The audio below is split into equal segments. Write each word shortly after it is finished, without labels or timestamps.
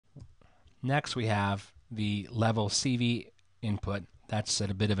Next we have the level CV input. That's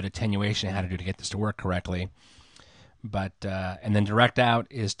at a bit of an attenuation I had to do to get this to work correctly. But and then direct out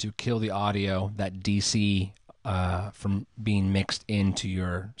is to kill the audio, that DC, from being mixed into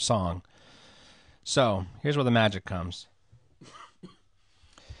your song. So here's where the magic comes.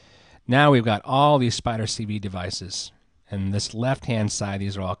 Now we've got all these Spider CV devices. And this left-hand side,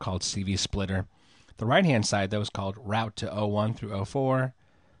 these are all called CV splitter. The right-hand side, though, is called route to 01 through 04,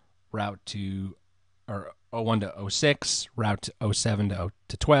 route to, or 01 to 06, route to 07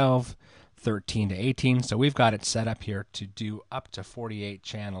 to 12, 13 to 18. So we've got it set up here to do up to 48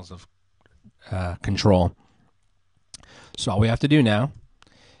 channels of control. So all we have to do now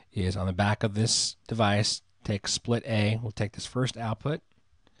is on the back of this device, take split A. We'll take this first output,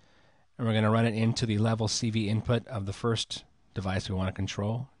 and we're going to run it into the level CV input of the first device we want to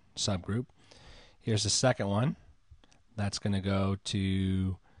control, subgroup. Here's the second one. That's going to go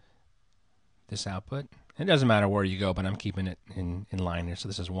to this output. It doesn't matter where you go, but I'm keeping it in line here. So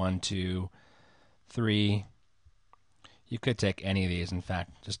this is 1, 2, 3. You could take any of these. In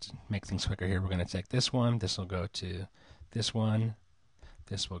fact, just to make things quicker here, we're going to take this one. This will go to this one.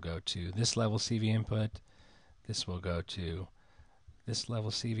 This will go to this level CV input. This will go to this level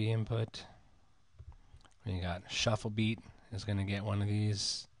CV input. We got shuffle beat is going to get one of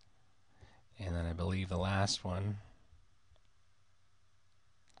these. And then I believe the last one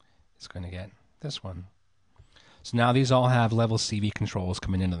is going to get this one. So now these all have level CV controls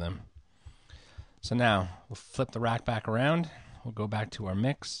coming into them. So now we'll flip the rack back around. We'll go back to our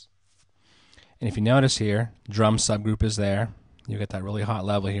mix. And if you notice here, drum subgroup is there. You get that really hot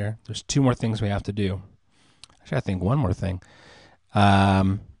level here. There's two more things we have to do. Actually, I think one more thing.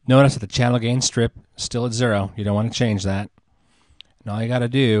 Notice that the channel gain strip is still at 0. You don't want to change that. And all you got to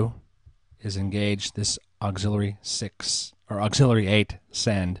do is engage this auxiliary 6 or auxiliary 8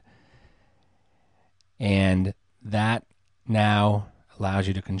 send. And that now allows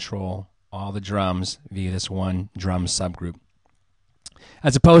you to control all the drums via this one drum subgroup.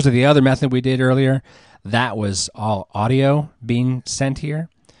 As opposed to the other method we did earlier, that was all audio being sent here.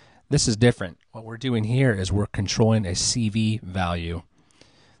 This is different. What we're doing here is we're controlling a CV value.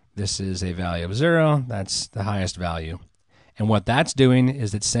 This is a value of 0. That's the highest value. And what that's doing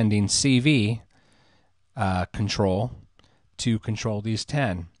is it's sending CV control to control these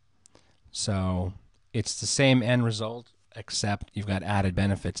 10. So it's the same end result, except you've got added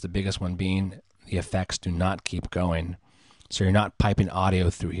benefits, the biggest one being the effects do not keep going. So you're not piping audio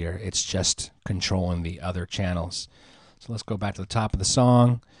through here. It's just controlling the other channels. So let's go back to the top of the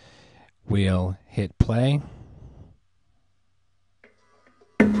song. We'll hit play.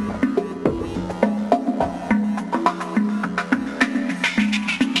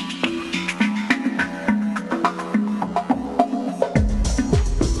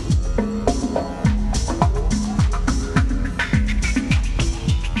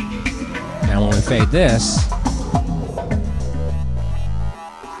 Now when we fade this,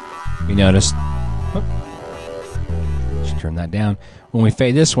 you notice, just turn that down. When we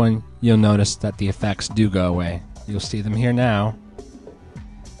fade this one, you'll notice that the effects do go away. You'll see them here now.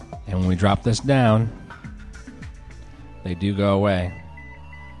 And when we drop this down, they do go away.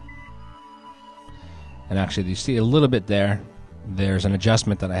 And actually, you see a little bit there. There's an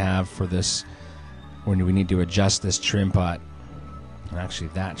adjustment that I have for this when we need to adjust this trim pot. And actually,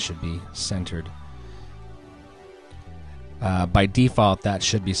 that should be centered. By default, that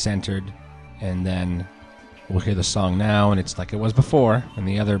should be centered, and then we'll hear the song now, and it's like it was before in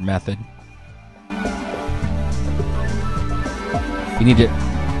the other method. You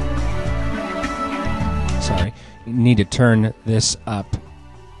need to turn this up.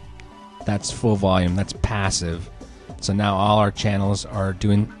 That's full volume. That's passive. So now all our channels are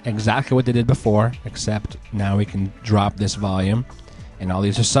doing exactly what they did before, except now we can drop this volume, and all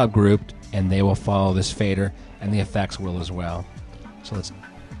these are subgrouped, and they will follow this fader, and the effects will as well. So let's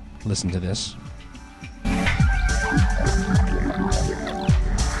listen to this.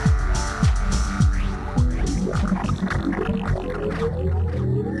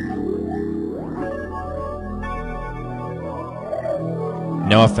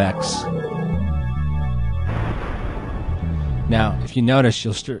 No effects. Now, if you notice,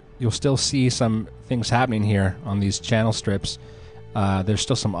 you'll still see some things happening here on these channel strips. There's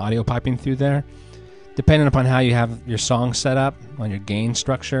still some audio piping through there. Depending upon how you have your song set up on your gain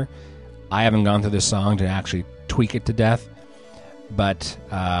structure, I haven't gone through this song to actually tweak it to death, but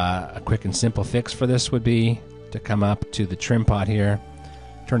a quick and simple fix for this would be to come up to the trim pot here,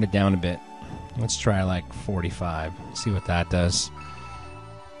 turn it down a bit. Let's try like 45, see what that does.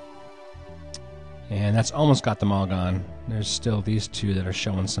 And that's almost got them all gone. There's still these two that are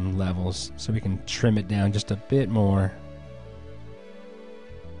showing some levels, so we can trim it down just a bit more.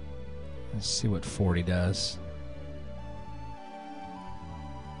 Let's see what 40 does.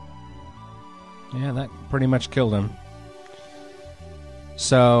 Yeah, that pretty much killed him.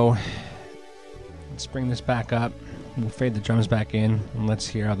 So let's bring this back up. We'll fade the drums back in, and let's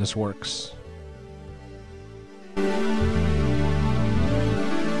hear how this works.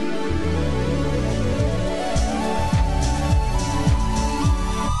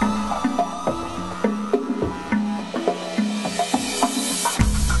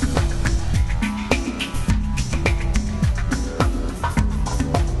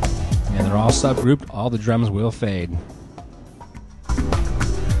 They're all subgrouped, all the drums will fade.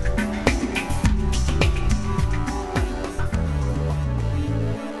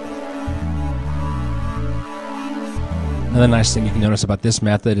 Another nice thing you can notice about this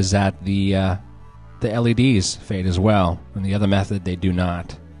method is that the LEDs fade as well. In the other method, they do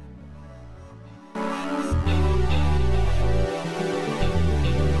not.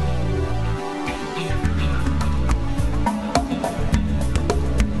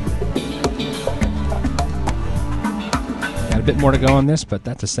 A bit more to go on this, but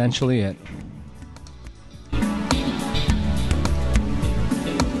that's essentially it. There's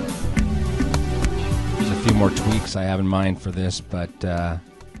a few more tweaks I have in mind for this, but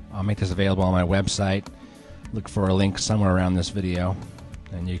I'll make this available on my website. Look for a link somewhere around this video,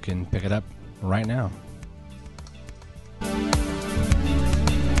 and you can pick it up right now.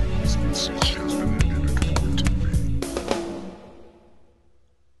 This message has been